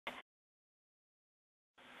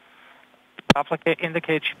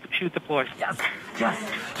Indicate chute deployed. Yes.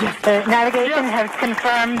 The navigation has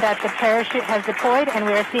confirmed that the parachute has deployed, and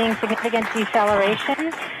we are seeing significant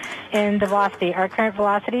deceleration in the velocity. Our current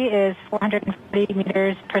velocity is 440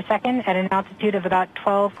 meters per second at an altitude of about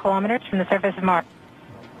 12 kilometers from the surface of Mars.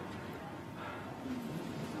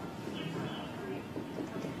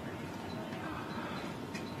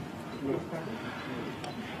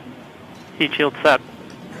 Heat shield set.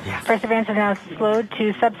 Yes. Perseverance is now slowed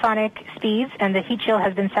to subsonic speeds, and the heat shield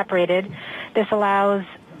has been separated. This allows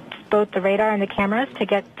both the radar and the cameras to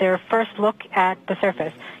get their first look at the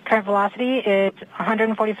surface. Current velocity is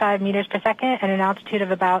 145 meters per second at an altitude of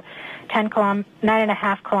about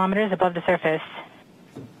 9.5 kilometers above the surface.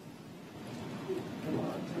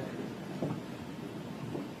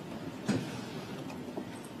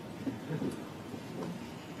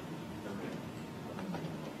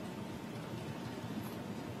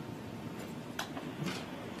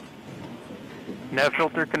 Nav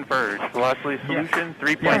filter converged. Velocity solution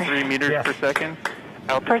 3.3 meters per second.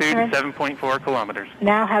 Altitude 7.4 kilometers.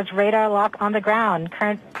 Now has radar lock on the ground.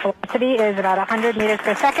 Current velocity is about 100 meters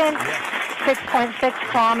per second,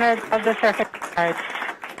 6.6 kilometers of the surface.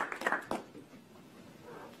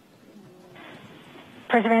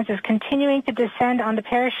 Perseverance is continuing to descend on the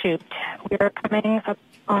parachute. We are coming up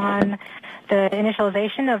on the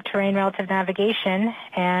initialization of terrain relative navigation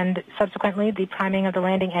and subsequently the priming of the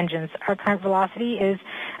landing engines. Our current velocity is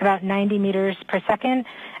about 90 meters per second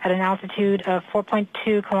at an altitude of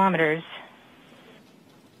 4.2 kilometers.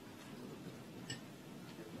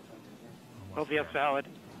 OBS valid.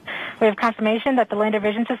 We have confirmation that the lander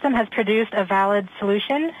vision system has produced a valid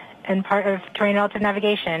solution and part of terrain relative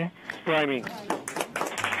navigation. Priming.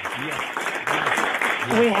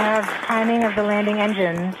 We have priming of the landing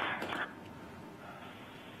engines.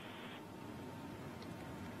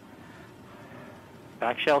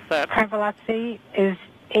 Back shell set. Current velocity is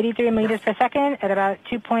 83 meters per second at about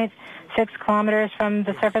 2.6 kilometers from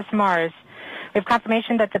the surface of Mars. We have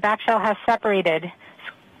confirmation that the back shell has separated.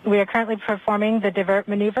 We are currently performing the divert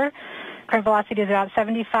maneuver. Current velocity is about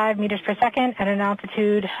 75 meters per second at an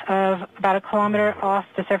altitude of about a kilometer off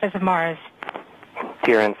the surface of Mars.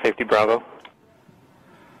 Here in Safety Bravo.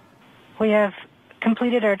 We have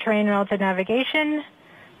completed our terrain relative navigation.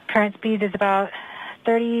 Current speed is about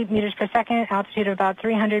 30 meters per second, altitude of about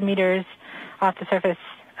 300 meters off the surface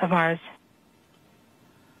of Mars.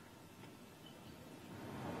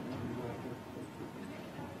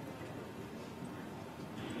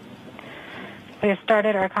 We have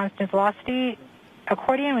started our constant velocity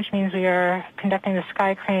accordion, which means we are conducting the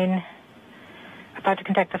sky crane, about to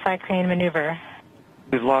conduct the sky crane maneuver.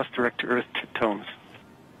 We've lost direct to Earth tones.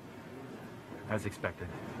 As expected.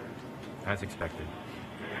 As expected.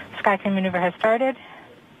 Sky crane maneuver has started.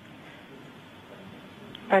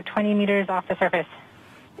 About 20 meters off the surface.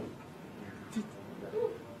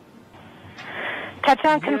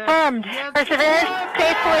 Touchdown confirmed. Perseverance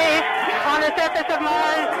safely on the surface of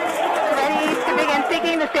Mars, ready to begin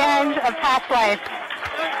seeking the sands of past life.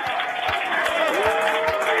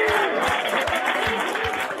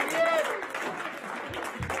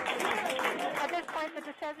 At this point, the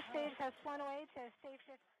descent stage has flown away to stage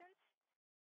 6.